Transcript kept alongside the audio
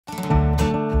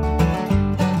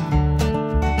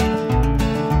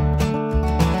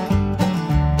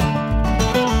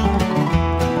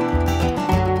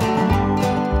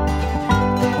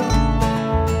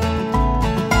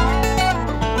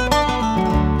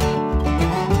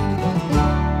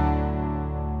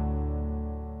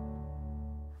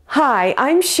Hi,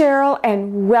 I'm Cheryl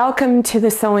and welcome to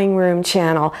the Sewing Room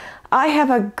channel. I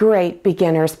have a great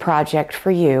beginner's project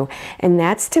for you, and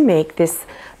that's to make this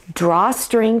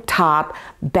drawstring top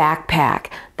backpack.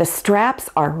 The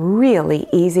straps are really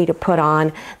easy to put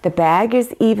on. The bag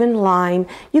is even lined.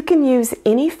 You can use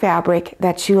any fabric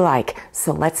that you like.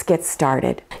 So let's get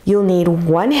started. You'll need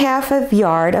 1/2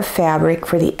 yard of fabric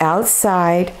for the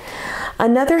outside,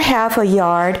 another 1/2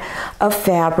 yard of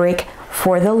fabric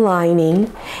for the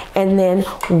lining, and then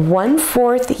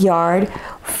 1/4 yard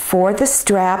for the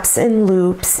straps and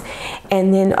loops,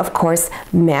 and then of course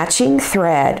matching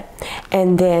thread,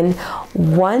 and then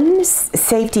one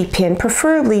safety pin,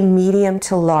 preferably medium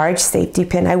to large safety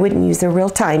pin. I wouldn't use a real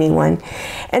tiny one.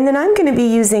 And then I'm going to be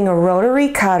using a rotary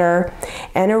cutter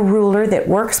and a ruler that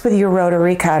works with your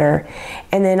rotary cutter,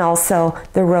 and then also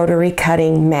the rotary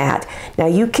cutting mat. Now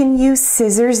you can use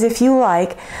scissors if you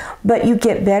like, but you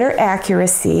get better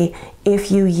accuracy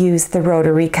if you use the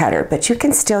rotary cutter, but you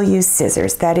can still use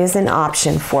scissors. That is an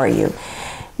option for you.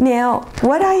 Now,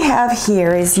 what I have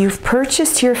here is you've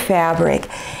purchased your fabric,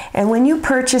 and when you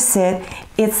purchase it,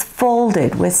 it's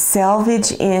folded with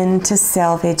selvage end to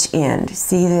selvage end.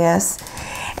 See this?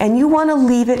 And you want to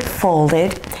leave it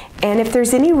folded, and if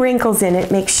there's any wrinkles in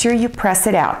it, make sure you press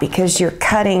it out because your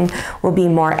cutting will be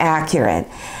more accurate.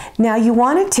 Now you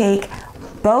want to take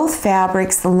both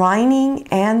fabrics, the lining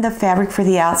and the fabric for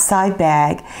the outside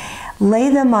bag, lay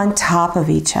them on top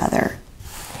of each other.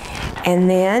 And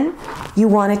then you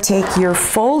want to take your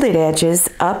folded edges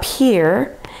up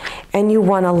here and you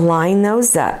want to line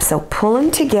those up. So pull them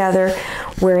together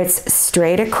where it's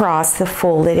straight across the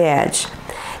folded edge.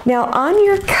 Now on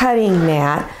your cutting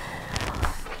mat,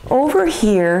 over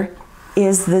here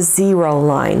is the 0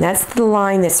 line. That's the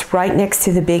line that's right next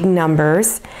to the big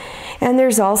numbers. And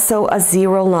there's also a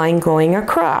 0 line going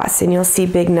across, and you'll see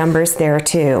big numbers there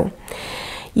too.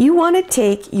 You want to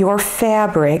take your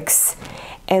fabrics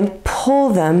and pull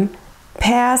them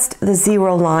past the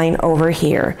 0 line over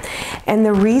here. And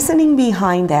the reasoning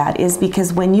behind that is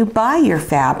because when you buy your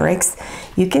fabrics,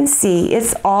 you can see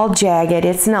it's all jagged,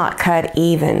 it's not cut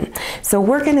even. So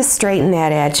we're going to straighten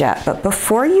that edge up. But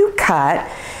before you cut,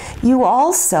 you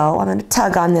also, I'm going to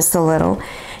tug on this a little,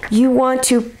 you want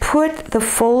to put the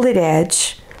folded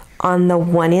edge on the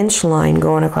 1-inch line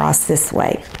going across this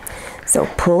way. So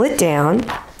pull it down,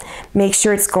 make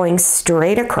sure it's going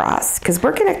straight across, because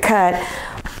we're going to cut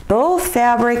both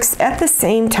fabrics at the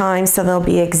same time so they'll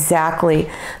be exactly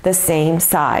the same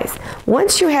size.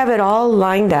 Once you have it all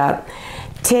lined up,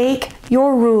 take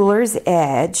your ruler's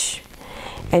edge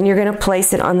and you're going to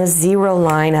place it on the 0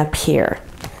 line up here.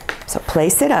 So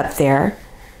place it up there.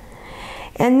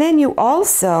 And then you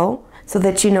also, so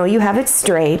that you know you have it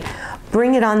straight,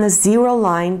 bring it on the 0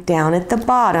 line down at the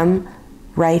bottom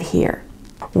right here.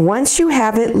 Once you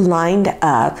have it lined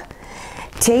up,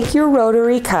 take your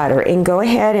rotary cutter and go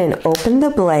ahead and open the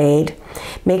blade.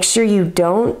 Make sure you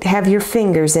don't have your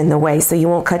fingers in the way so you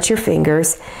won't cut your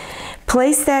fingers.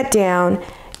 Place that down,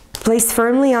 place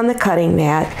firmly on the cutting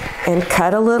mat, and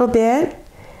cut a little bit,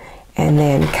 and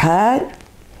then cut,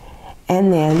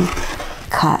 and then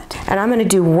cut. And I'm going to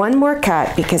do one more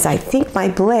cut because I think my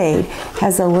blade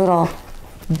has a little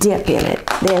dip in it.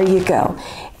 There you go.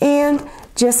 And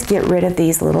just get rid of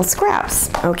these little scraps,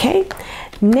 okay?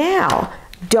 Now,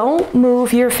 don't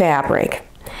move your fabric.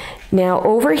 Now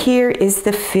over here is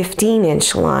the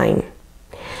 15-inch line.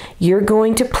 You're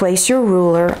going to place your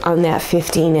ruler on that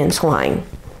 15-inch line.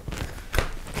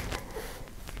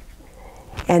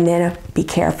 And then be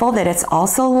careful that it's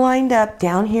also lined up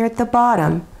down here at the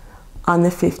bottom on the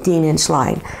 15-inch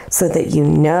line so that you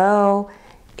know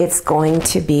it's going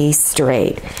to be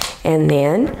straight. And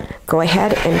then go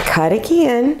ahead and cut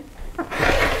again.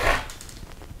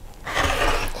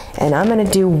 And I'm going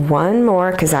to do one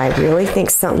more because I really think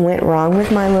something went wrong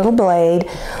with my little blade,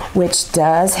 which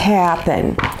does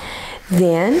happen.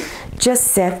 Then just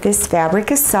set this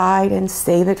fabric aside and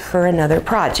save it for another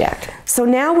project. So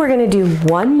now we're going to do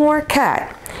one more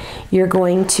cut. You're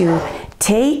going to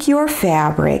take your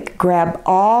fabric, grab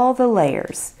all the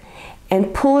layers,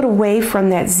 and pull it away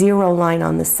from that 0 line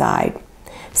on the side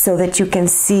so that you can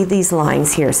see these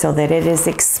lines here so that it is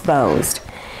exposed.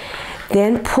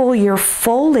 Then pull your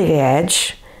folded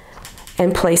edge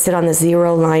and place it on the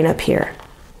 0 line up here.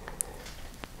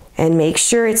 And make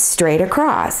sure it's straight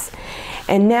across.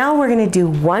 And now we're going to do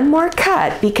one more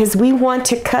cut because we want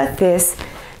to cut this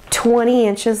 20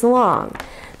 inches long.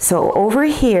 So over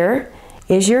here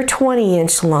is your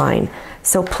 20-inch line.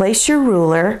 So place your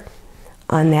ruler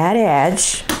on that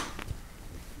edge,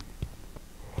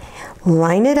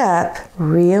 line it up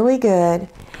really good,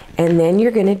 and then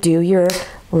you're going to do your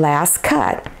last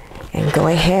cut. And go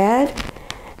ahead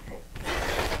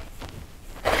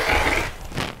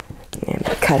and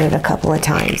cut it a couple of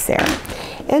times there.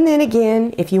 And then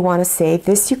again, if you want to save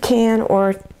this, you can,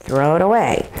 or throw it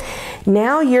away.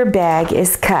 Now your bag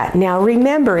is cut. Now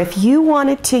remember, if you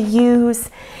wanted to use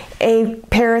a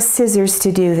pair of scissors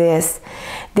to do this,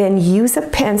 then use a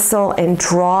pencil and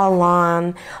draw a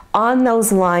line on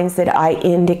those lines that I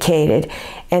indicated,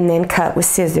 and then cut with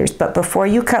scissors. But before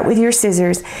you cut with your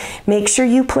scissors, make sure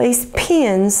you place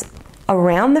pins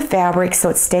around the fabric so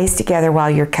it stays together while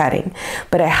you're cutting.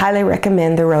 But I highly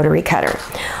recommend the rotary cutter.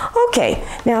 Okay,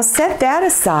 now set that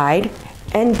aside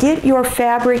and get your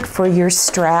fabric for your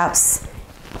straps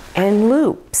and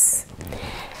loops.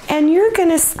 And you're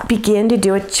going to begin to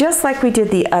do it just like we did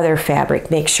the other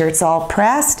fabric. Make sure it's all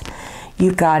pressed.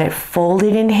 You've got it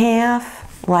folded in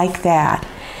half like that.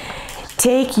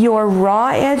 Take your raw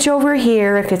edge over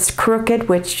here, if it's crooked,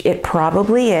 which it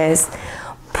probably is,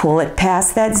 pull it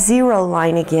past that 0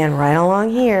 line again, right along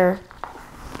here.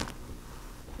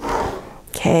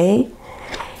 Okay.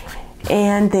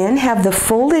 And then have the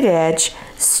folded edge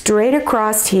straight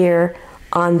across here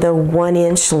on the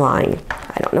 1-inch line.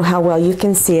 I don't know how well you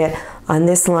can see it on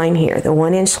this line here, the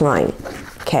 1-inch line.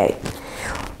 Okay.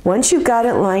 Once you've got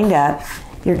it lined up,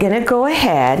 you're going to go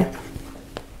ahead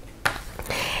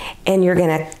and you're going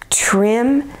to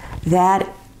trim that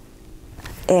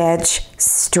edge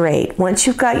straight. Once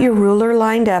you've got your ruler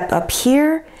lined up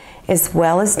here as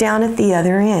well as down at the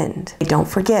other end. Don't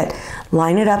forget,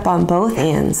 line it up on both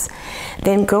ends.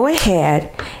 Then go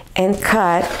ahead and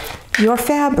cut your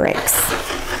fabrics.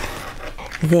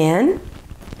 Then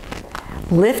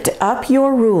lift up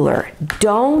your ruler.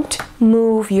 Don't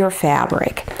move your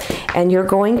fabric. And you're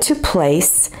going to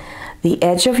place the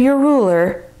edge of your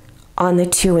ruler on the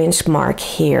 2-inch mark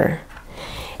here.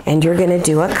 And you're going to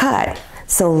do a cut.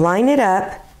 So line it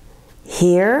up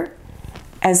here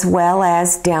as well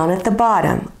as down at the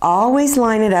bottom. Always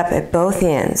line it up at both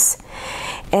ends.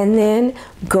 And then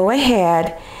go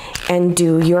ahead and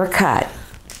do your cut.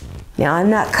 Now I'm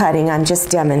not cutting, I'm just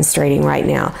demonstrating right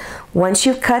now. Once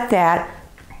you've cut that,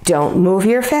 don't move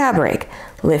your fabric.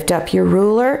 Lift up your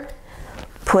ruler,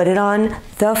 put it on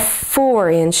the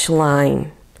 4-inch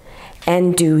line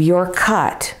and do your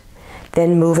cut.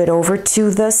 Then move it over to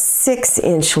the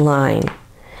 6-inch line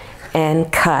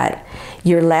and cut.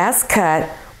 Your last cut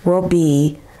will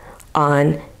be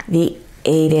on the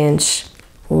 8-inch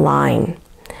line.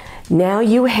 Now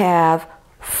you have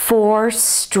 4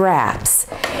 straps,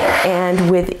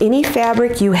 and with any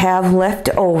fabric you have left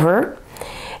over,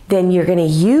 then you're going to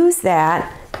use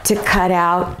that to cut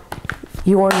out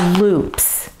your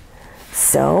loops.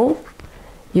 So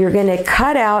you're going to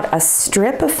cut out a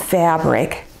strip of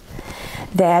fabric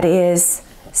that is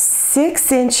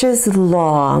 6 inches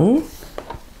long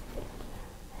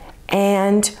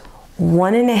and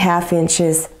 1.5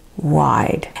 inches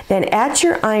wide. Then at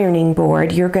your ironing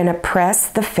board, you're going to press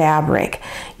the fabric.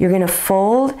 You're going to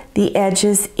fold the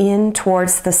edges in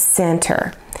towards the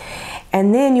center.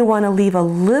 And then you want to leave a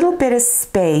little bit of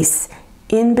space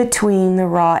in between the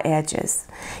raw edges.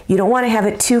 You don't want to have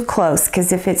it too close,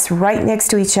 because if it's right next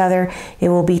to each other, it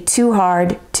will be too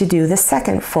hard to do the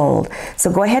second fold.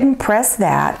 So go ahead and press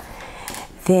that.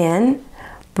 Then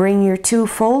bring your 2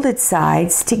 folded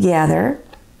sides together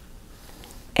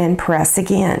and press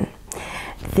again.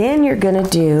 Then you're going to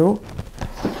do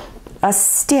a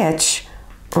stitch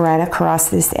right across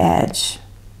this edge.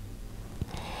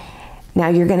 Now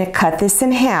you're going to cut this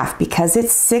in half. Because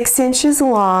it's 6 inches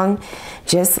long,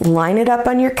 just line it up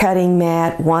on your cutting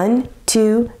mat, 1,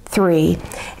 2, 3,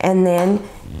 and then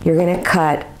you're going to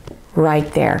cut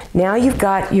right there. Now you've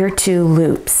got your 2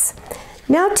 loops.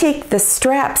 Now take the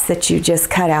straps that you just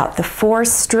cut out, the 4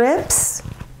 strips,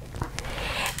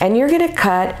 and you're going to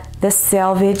cut the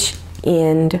selvage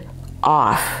end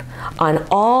off on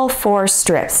all 4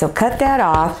 strips. So cut that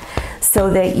off so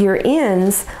that your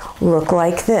ends look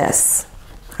like this.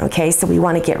 Okay, so we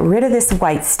want to get rid of this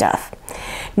white stuff.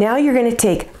 Now you're going to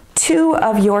take 2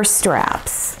 of your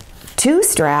straps, 2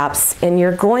 straps, and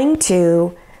you're going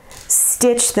to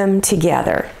stitch them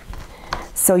together.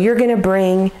 So you're going to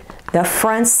bring the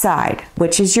front side,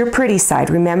 which is your pretty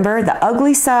side. Remember, the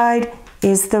ugly side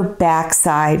is the back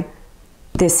side.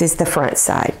 This is the front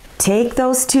side. Take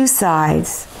those 2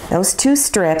 sides, those 2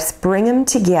 strips, bring them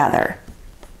together,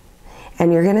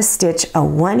 and you're going to stitch a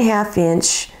 1/2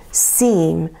 inch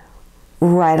seam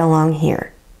right along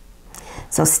here.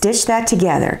 So stitch that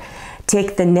together.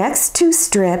 Take the next 2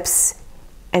 strips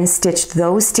and stitch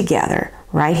those together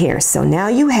right here. So now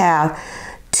you have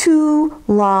 2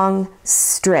 long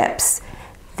strips.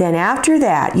 Then after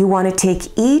that, you want to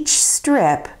take each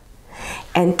strip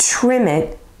and trim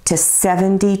it to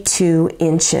 72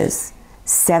 inches.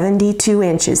 72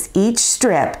 inches. Each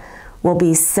strip will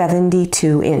be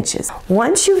 72 inches.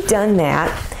 Once you've done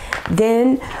that,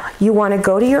 then you want to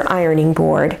go to your ironing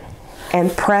board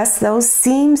and press those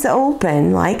seams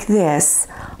open like this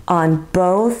on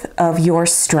both of your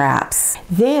straps.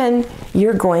 Then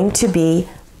you're going to be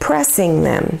pressing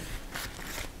them,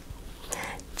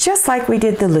 just like we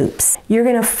did the loops. You're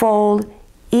going to fold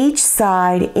each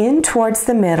side in towards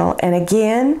the middle, and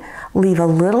again, leave a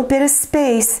little bit of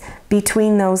space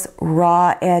between those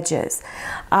raw edges.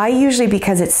 I usually,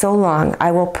 because it's so long,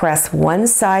 I will press one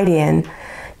side in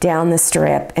down the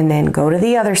strip and then go to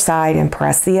the other side and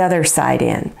press the other side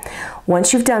in.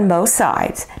 Once you've done both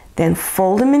sides, then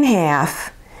fold them in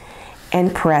half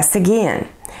and press again.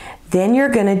 Then you're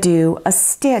going to do a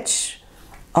stitch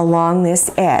along this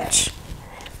edge.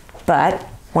 But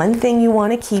one thing you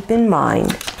want to keep in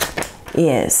mind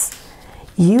is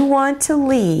you want to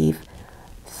leave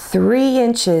 3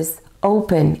 inches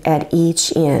open at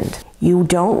each end. You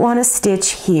don't want to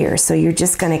stitch here, so you're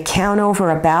just going to count over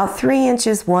about 3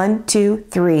 inches, 1, 2,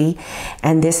 3,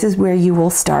 and this is where you will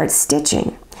start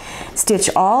stitching. Stitch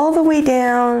all the way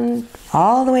down,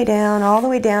 all the way down, all the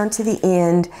way down to the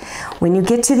end. When you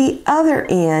get to the other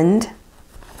end,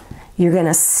 you're going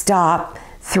to stop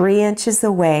 3 inches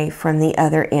away from the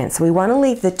other end. So we want to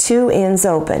leave the 2 ends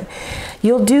open.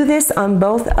 You'll do this on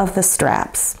both of the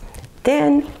straps.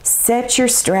 Then set your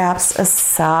straps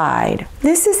aside.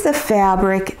 This is the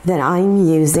fabric that I'm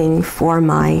using for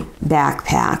my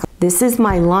backpack. This is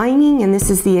my lining and this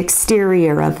is the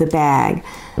exterior of the bag.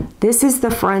 This is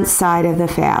the front side of the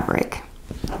fabric.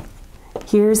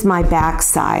 Here's my back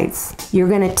sides. You're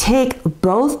going to take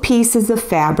both pieces of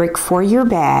fabric for your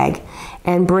bag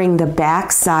and bring the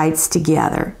back sides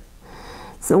together.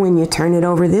 So when you turn it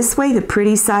over this way, the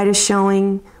pretty side is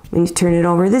showing. When you turn it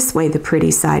over this way, the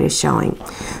pretty side is showing.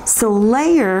 So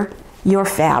layer your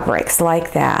fabrics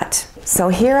like that. So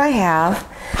here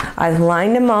I've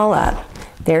lined them all up.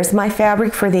 There's my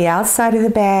fabric for the outside of the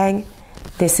bag.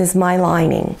 This is my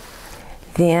lining.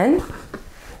 Then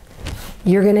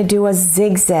you're going to do a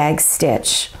zigzag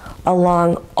stitch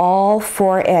along all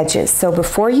 4 edges. So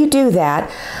before you do that,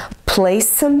 place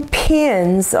some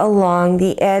pins along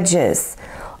the edges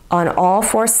on all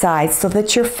 4 sides so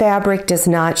that your fabric does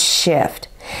not shift.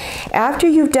 After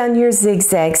you've done your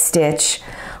zigzag stitch,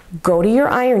 go to your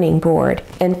ironing board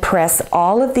and press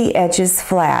all of the edges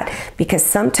flat, because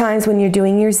sometimes when you're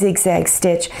doing your zigzag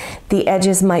stitch, the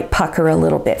edges might pucker a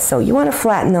little bit. So you want to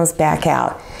flatten those back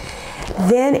out.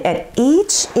 Then at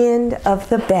each end of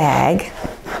the bag,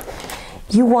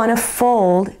 you want to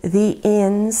fold the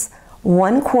ends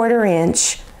 1/4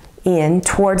 inch in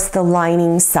towards the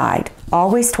lining side,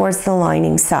 always towards the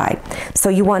lining side. So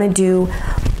you want to do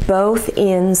both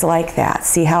ends like that.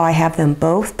 See how I have them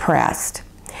both pressed?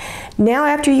 Now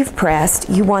after you've pressed,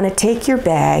 you want to take your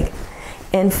bag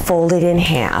and fold it in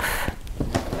half.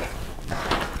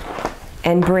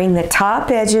 And bring the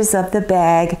top edges of the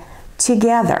bag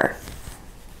together,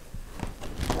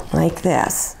 like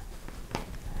this.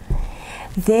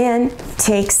 Then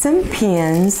take some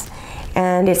pins,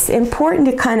 and it's important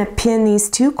to kind of pin these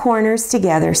 2 corners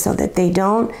together so that they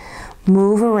don't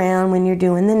move around when you're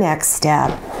doing the next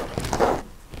step.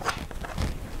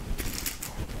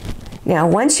 Now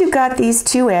once you've got these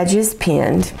 2 edges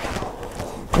pinned,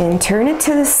 then turn it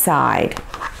to the side.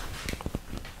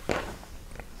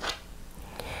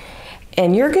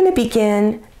 And you're going to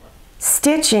begin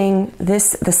stitching the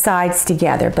sides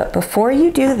together. But before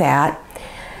you do that,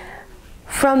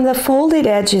 from the folded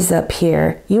edges up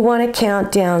here, you want to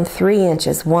count down 3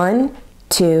 inches. 1,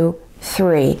 2,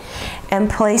 3. And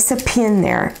place a pin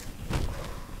there,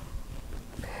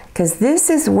 because this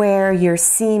is where your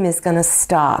seam is going to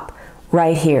stop,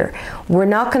 right here. We're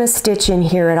not going to stitch in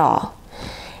here at all.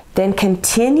 Then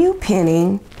continue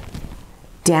pinning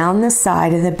down the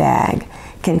side of the bag.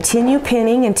 Continue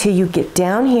pinning until you get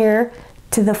down here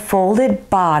to the folded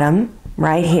bottom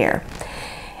right here.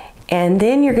 And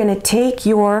then you're going to take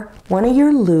one of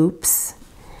your loops,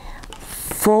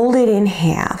 fold it in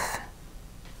half.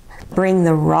 Bring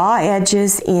the raw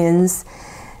edges ends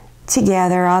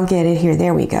together. I'll get it here.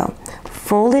 There we go.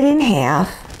 Fold it in half.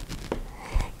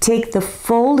 Take the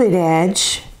folded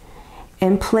edge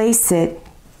and place it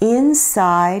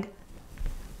inside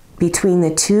between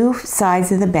the 2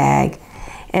 sides of the bag,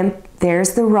 and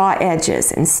there's the raw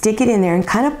edges, and stick it in there and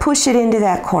kind of push it into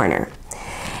that corner.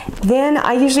 Then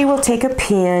I usually will take a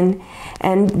pin,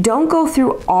 and don't go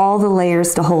through all the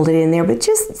layers to hold it in there, but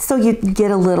just so you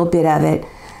get a little bit of it,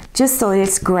 just so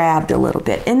it's grabbed a little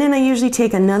bit. And then I usually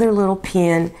take another little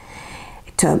pin,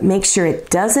 to make sure it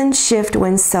doesn't shift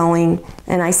when sewing,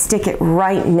 and I stick it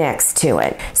right next to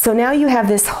it. So now you have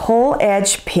this whole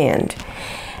edge pinned.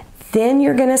 Then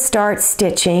you're going to start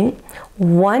stitching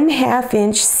 1/2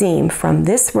 inch seam from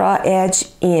this raw edge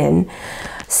in.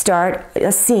 Start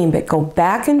a seam, but go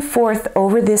back and forth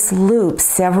over this loop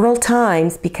several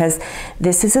times because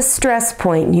this is a stress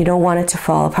point and you don't want it to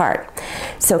fall apart.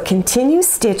 So continue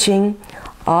stitching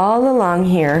all along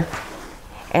here,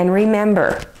 and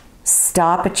remember,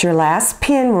 stop at your last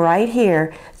pin right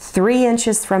here, 3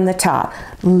 inches from the top.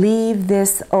 Leave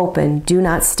this open, do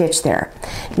not stitch there.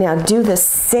 Now do the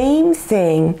same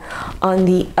thing on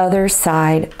the other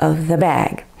side of the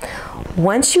bag.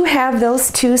 Once you have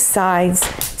those 2 sides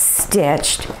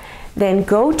stitched, then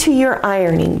go to your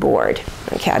ironing board.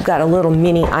 Okay, I've got a little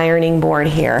mini ironing board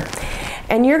here.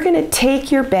 And you're going to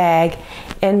take your bag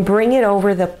and bring it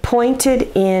over the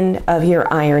pointed end of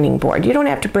your ironing board. You don't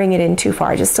have to bring it in too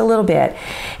far, just a little bit.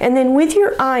 And then with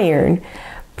your iron,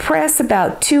 press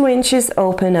about 2 inches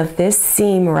open of this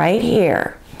seam right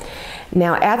here.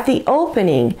 Now at the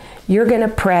opening, you're going to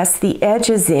press the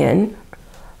edges in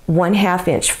 1/2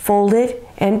 inch. Fold it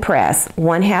and press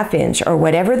 1/2 inch, or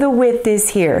whatever the width is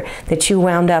here that you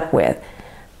wound up with.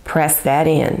 Press that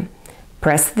in.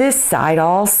 Press this side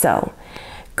also.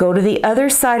 Go to the other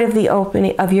side of the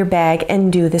opening of your bag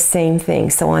and do the same thing.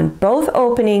 So on both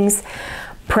openings,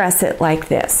 press it like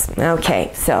this. Okay,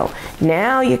 so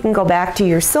now you can go back to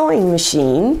your sewing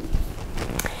machine,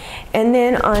 and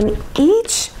then on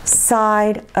each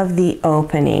side of the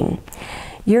opening,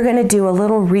 you're going to do a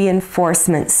little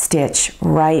reinforcement stitch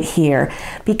right here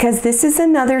because this is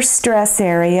another stress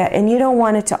area and you don't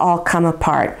want it to all come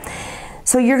apart.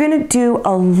 So you're going to do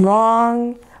a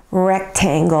long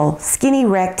rectangle, skinny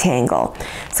rectangle.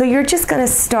 So you're just going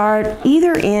to start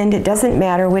either end, it doesn't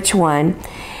matter which one,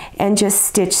 and just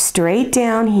stitch straight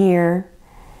down here,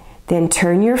 then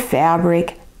turn your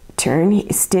fabric,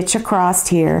 stitch across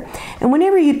here. And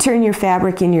whenever you turn your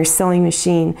fabric in your sewing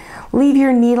machine, leave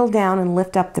your needle down and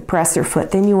lift up the presser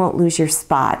foot, then you won't lose your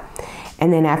spot.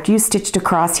 And then after you stitched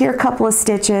across here a couple of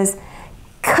stitches,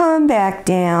 come back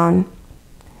down,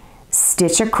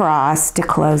 stitch across to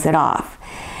close it off.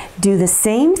 Do the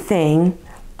same thing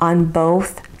on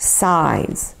both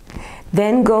sides.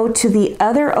 Then go to the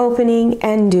other opening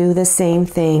and do the same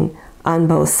thing on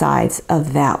both sides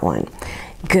of that one.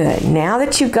 Good. Now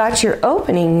that you've got your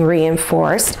opening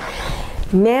reinforced,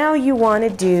 now you want to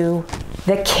do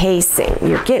the casing.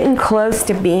 You're getting close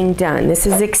to being done. This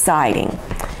is exciting.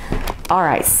 All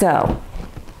right, so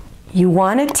you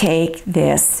want to take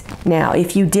this. Now,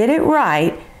 if you did it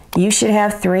right, you should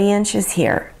have 3 inches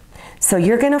here. So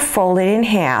you're going to fold it in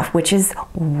half, which is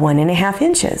 1.5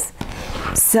 inches.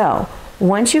 So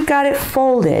once you've got it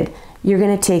folded, you're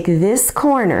going to take this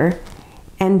corner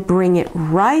and bring it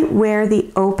right where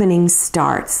the opening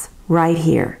starts, right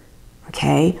here.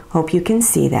 Okay, hope you can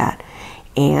see that.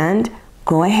 And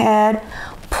go ahead,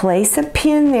 place a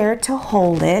pin there to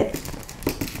hold it.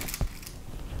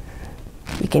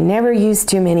 You can never use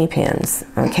too many pins,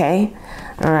 okay?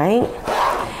 All right.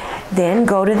 Then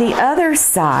go to the other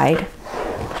side,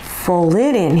 fold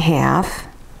it in half,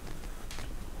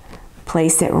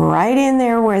 place it right in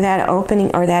there where that opening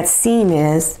or that seam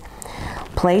is.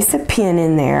 Place a pin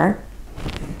in there.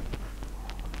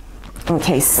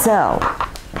 Okay, so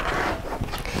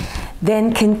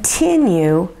then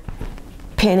continue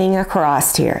pinning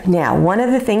across here. Now, one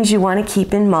of the things you want to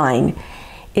keep in mind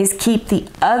is keep the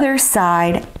other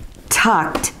side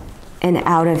tucked and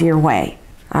out of your way.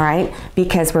 All right,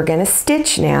 because we're going to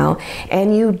stitch now,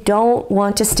 and you don't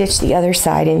want to stitch the other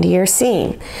side into your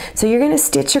seam. So you're going to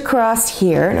stitch across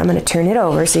here, and I'm going to turn it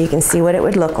over so you can see what it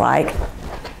would look like.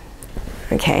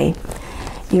 Okay,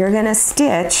 you're going to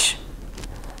stitch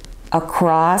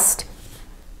across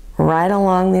right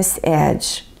along this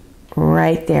edge,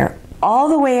 right there, all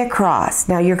the way across.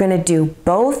 Now you're going to do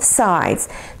both sides,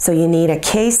 so you need a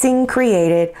casing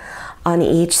created on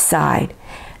each side.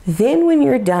 Then when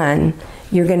you're done,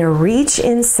 you're going to reach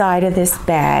inside of this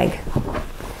bag,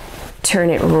 turn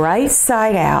it right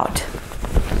side out,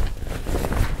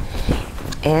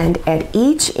 and at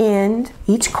each end,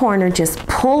 each corner, just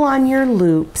pull on your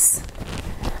loops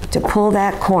to pull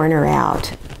that corner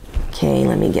out. Okay,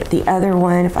 let me get the other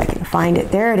one if I can find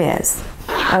it. There it is.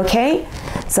 Okay,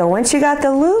 so once you got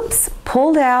the loops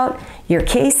pulled out, your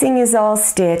casing is all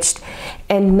stitched,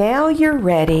 and now you're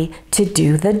ready to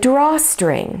do the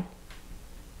drawstring.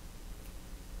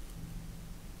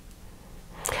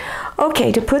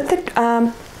 Okay, to put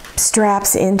the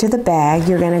straps into the bag,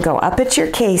 you're going to go up at your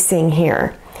casing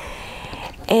here.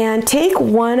 And take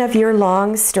one of your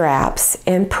long straps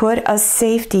and put a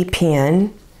safety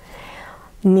pin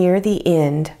near the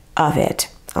end of it.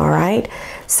 All right,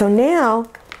 so now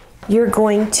you're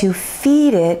going to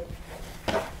feed it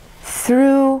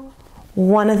through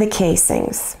one of the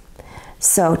casings.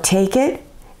 So take it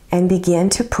and begin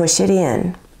to push it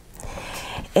in.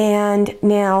 And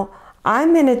now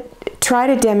I'm going to try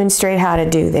to demonstrate how to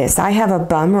do this. I have a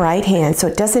bum right hand, so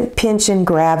it doesn't pinch and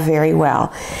grab very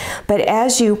well. But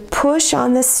as you push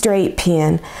on the straight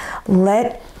pin,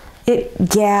 let it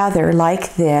gather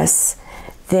like this,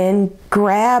 then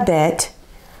grab it,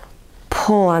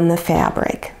 pull on the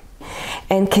fabric,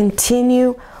 and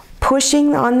continue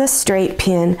pushing on the straight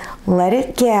pin, let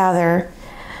it gather,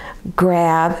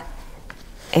 grab,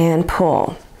 and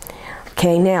pull.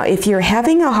 Okay, now if you're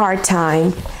having a hard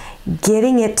time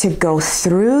getting it to go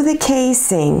through the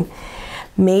casing,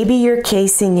 maybe your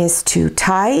casing is too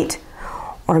tight,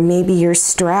 or maybe your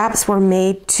straps were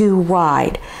made too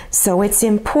wide. So it's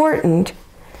important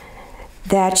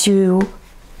that you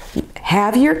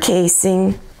have your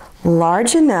casing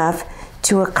large enough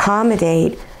to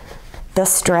accommodate the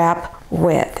strap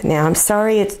width. Now I'm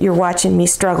sorry you're watching me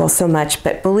struggle so much,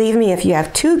 but believe me, if you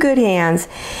have two good hands,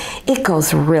 it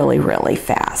goes really, really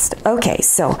fast. Okay,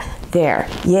 so there,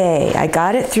 yay, I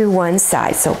got it through one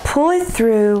side. So pull it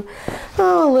through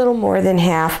a little more than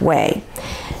halfway.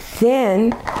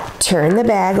 Then turn the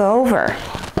bag over.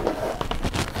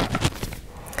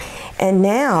 And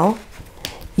now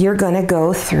you're going to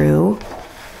go through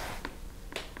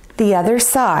the other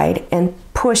side and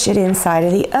push it inside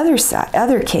of the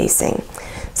other casing.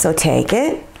 So take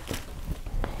it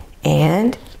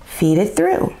and feed it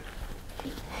through.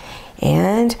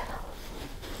 And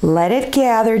let it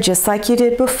gather just like you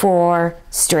did before.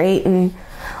 Straighten,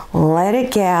 let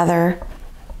it gather.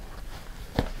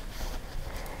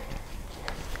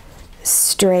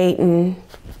 Straighten,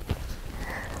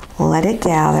 let it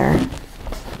gather.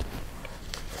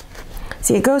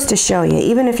 See, it goes to show you,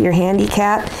 even if you're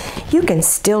handicapped, you can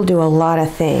still do a lot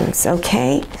of things,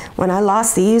 okay? When I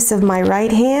lost the use of my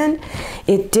right hand,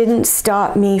 it didn't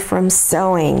stop me from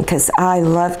sewing because I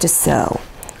love to sew,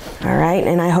 all right?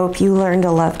 And I hope you learn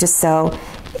to love to sew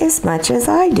as much as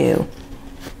I do.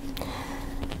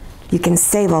 You can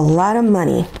save a lot of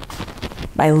money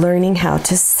by learning how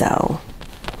to sew.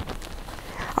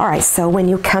 All right, so when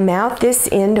you come out this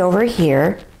end over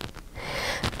here,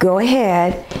 go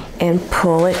ahead and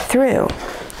pull it through.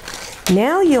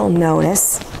 Now you'll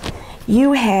notice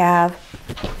you have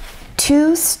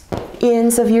two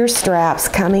ends of your straps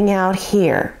coming out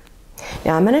here.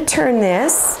 Now I'm going to turn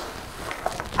this,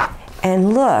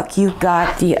 and look, you've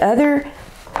got the other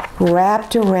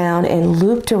wrapped around and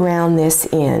looped around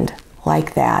this end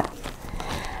like that.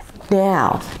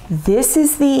 Now this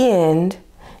is the end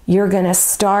you're going to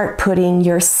start putting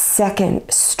your second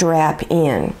strap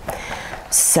in.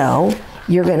 So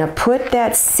you're going to put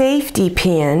that safety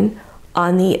pin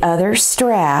on the other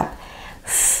strap,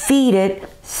 feed it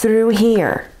through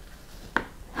here.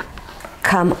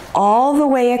 Come all the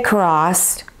way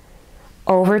across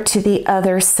over to the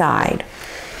other side.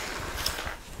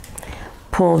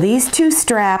 Pull these two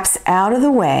straps out of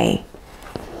the way,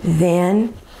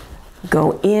 then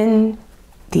go in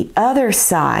the other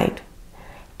side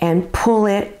and pull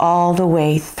it all the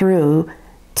way through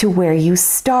to where you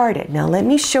started. Now let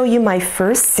me show you my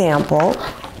first sample.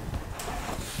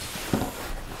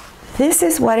 This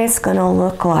is what it's going to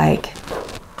look like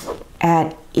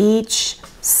at each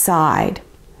side.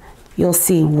 You'll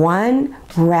see one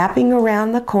wrapping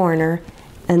around the corner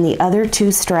and the other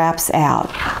two straps out.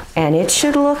 And it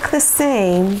should look the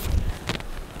same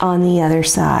on the other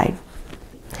side.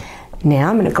 Now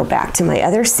I'm going to go back to my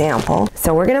other sample.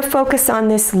 So we're going to focus on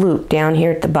this loop down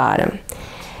here at the bottom.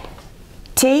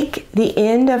 Take the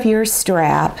end of your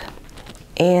strap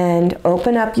and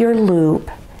open up your loop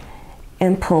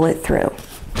and pull it through.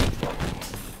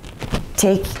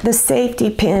 Take the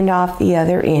safety pin off the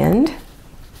other end.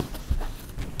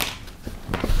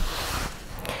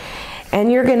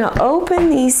 And you're going to open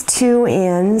these two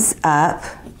ends up.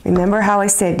 Remember how I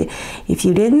said if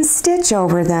you didn't stitch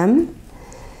over them,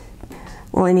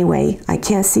 well, anyway, I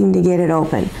can't seem to get it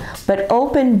open. But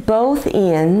open both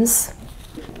ends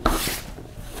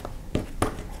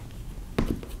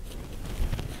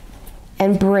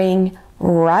and bring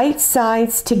right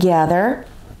sides together.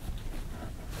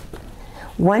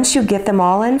 Once you get them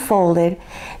all unfolded,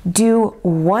 do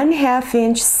 1/2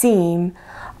 inch seam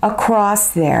across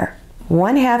there.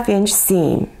 1/2 inch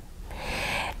seam.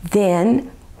 Then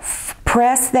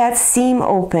press that seam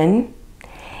open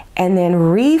and then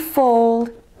refold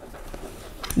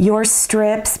your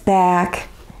strips back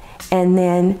and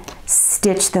then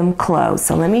stitch them closed.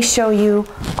 So let me show you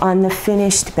on the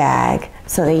finished bag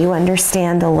so that you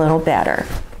understand a little better.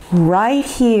 Right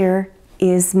here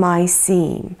is my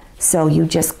seam. So you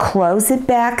just close it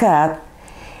back up,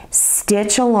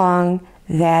 stitch along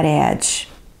that edge.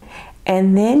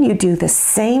 And then you do the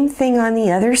same thing on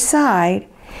the other side,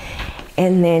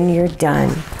 and then you're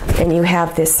done. And you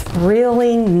have this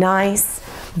really nice,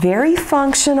 very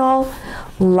functional,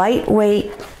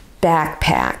 lightweight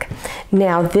backpack.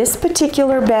 Now this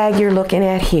particular bag you're looking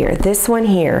at here, this one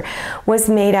here, was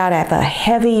made out of a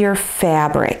heavier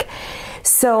fabric.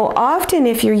 So often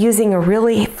if you're using a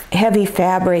really heavy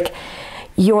fabric,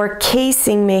 your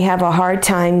casing may have a hard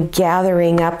time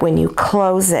gathering up when you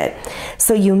close it.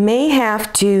 So you may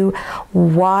have to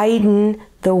widen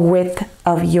the width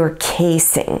of your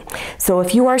casing. So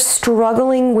if you are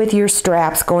struggling with your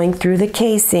straps going through the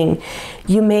casing,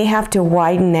 you may have to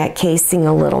widen that casing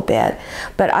a little bit.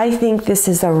 But I think this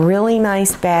is a really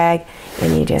nice bag,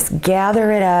 and you just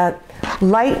gather it up.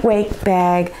 Lightweight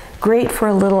bag, great for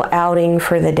a little outing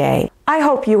for the day. I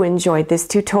hope you enjoyed this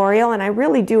tutorial, and I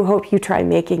really do hope you try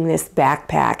making this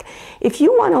backpack. If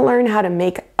you want to learn how to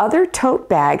make other tote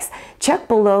bags, check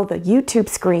below the YouTube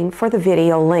screen for the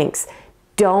video links.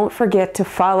 Don't forget to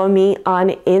follow me on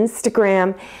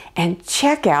Instagram and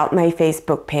check out my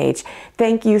Facebook page.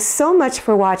 Thank you so much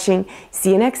for watching.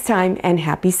 See you next time, and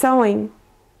happy sewing!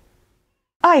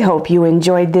 I hope you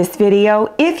enjoyed this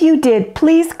video. If you did,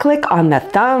 please click on the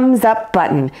thumbs up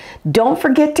button. Don't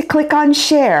forget to click on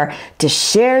share to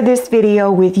share this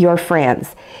video with your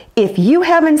friends. If you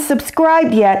haven't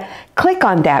subscribed yet, click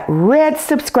on that red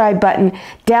subscribe button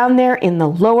down there in the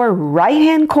lower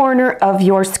right-hand corner of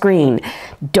your screen.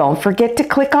 Don't forget to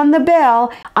click on the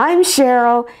bell. I'm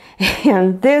Cheryl,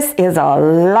 and this is a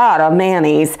lot of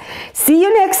mayonnaise. See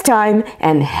you next time,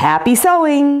 and happy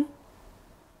sewing!